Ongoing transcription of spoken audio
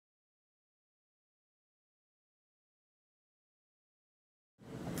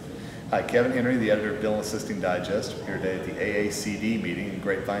Hi, Kevin Henry, the editor of Dental Assisting Digest. We're here today at the AACD meeting in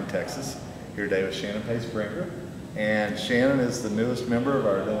Grapevine, Texas. Here today with Shannon Pace-Brinker. And Shannon is the newest member of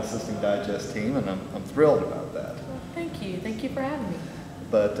our Dental Assisting Digest team, and I'm thrilled about that. Well, thank you. Thank you for having me.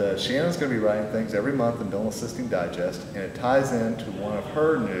 But Shannon's going to be writing things every month in Dental Assisting Digest, and it ties into one of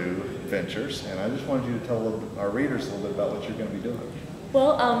her new ventures. And I just wanted you to tell our readers a little bit about what you're going to be doing.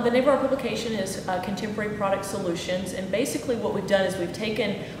 Well, the name of our publication is Contemporary Product Solutions, and basically what we've done is we've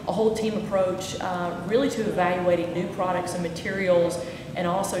taken a whole team approach really to evaluating new products and materials, and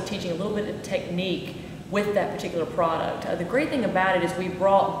also teaching a little bit of technique with that particular product. The great thing about it is we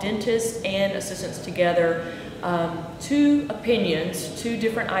brought dentists and assistants together, two opinions, two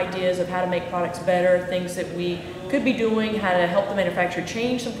different ideas of how to make products better, things that we could be doing, how to help the manufacturer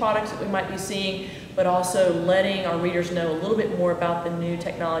change some products that we might be seeing, but also letting our readers know a little bit more about the new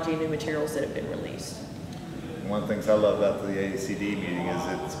technology and new materials that have been released. One of the things I love about the AACD meeting is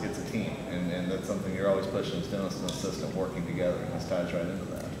it's a team, and that's something you're always pushing as dentist and assistant working together, and this ties right into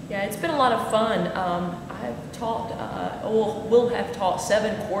that. Yeah, it's been a lot of fun. I've taught, we'll have taught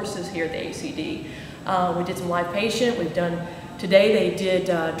 7 courses here at the AACD. We did some live patient, we've done, today they did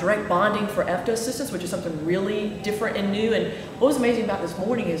direct bonding for EFTA assistants, which is something really different and new. And what was amazing about this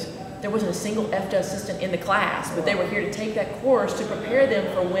morning is there wasn't a single EFTA assistant in the class, but they were here to take that course to prepare them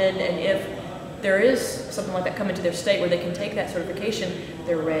for when and if there is something like that coming to their state where they can take that certification,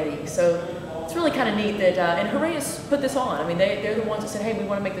 they're ready. So it's really kind of neat that, and Hooray has put this on. I mean, they're the ones that said, hey, we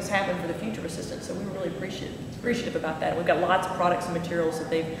want to make this happen for the future assistants. So we were really appreciative about that. We've got lots of products and materials that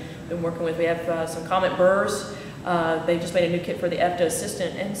they've been working with. We have some Comet burrs. They just made a new kit for the EFTA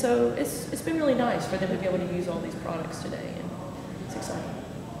assistant. And so it's been really nice for them to be able to use all these products today. And it's exciting.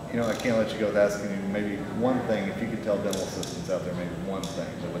 You know, I can't let you go without asking you maybe one thing, if you could tell dental assistants out there maybe one thing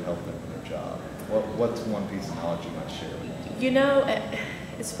that would help them in their job. What's one piece of knowledge you might share with them? You know,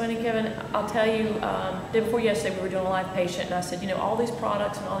 it's funny, Kevin, I'll tell you, day before yesterday we were doing a live patient, and I said, you know, all these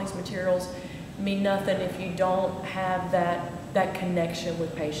products and all these materials mean nothing if you don't have that connection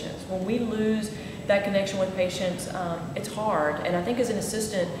with patients. When we lose that connection with patients, it's hard. And I think as an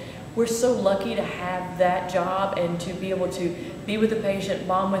assistant, we're so lucky to have that job and to be able to be with the patient,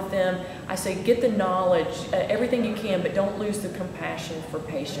 bond with them. I say get the knowledge, everything you can, but don't lose the compassion for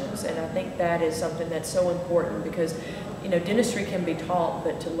patients. And I think that is something that's so important because, you know, dentistry can be taught,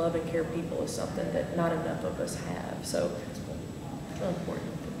 but to love and care people is something that not enough of us have. So it's so important.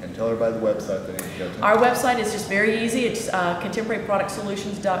 And tell everybody the website that they can go to. Our website is just very easy. It's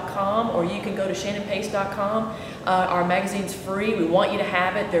contemporaryproductsolutions.com, or you can go to shannonpace.com. Our magazine's free. We want you to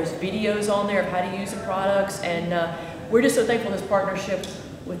have it. There's videos on there of how to use the products, and we're just so thankful for this partnership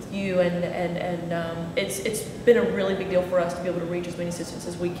with you, and it's been a really big deal for us to be able to reach as many assistants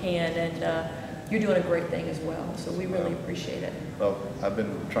as we can, and you're doing a great thing as well, so we really appreciate it. Well, I've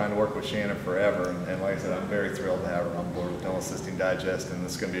been trying to work with Shannon forever, and like I said, I'm very thrilled to have her on board with Dental Assisting Digest, and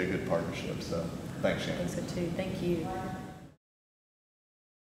this is going to be a good partnership, so thanks, Shannon. I think so too. Thank you.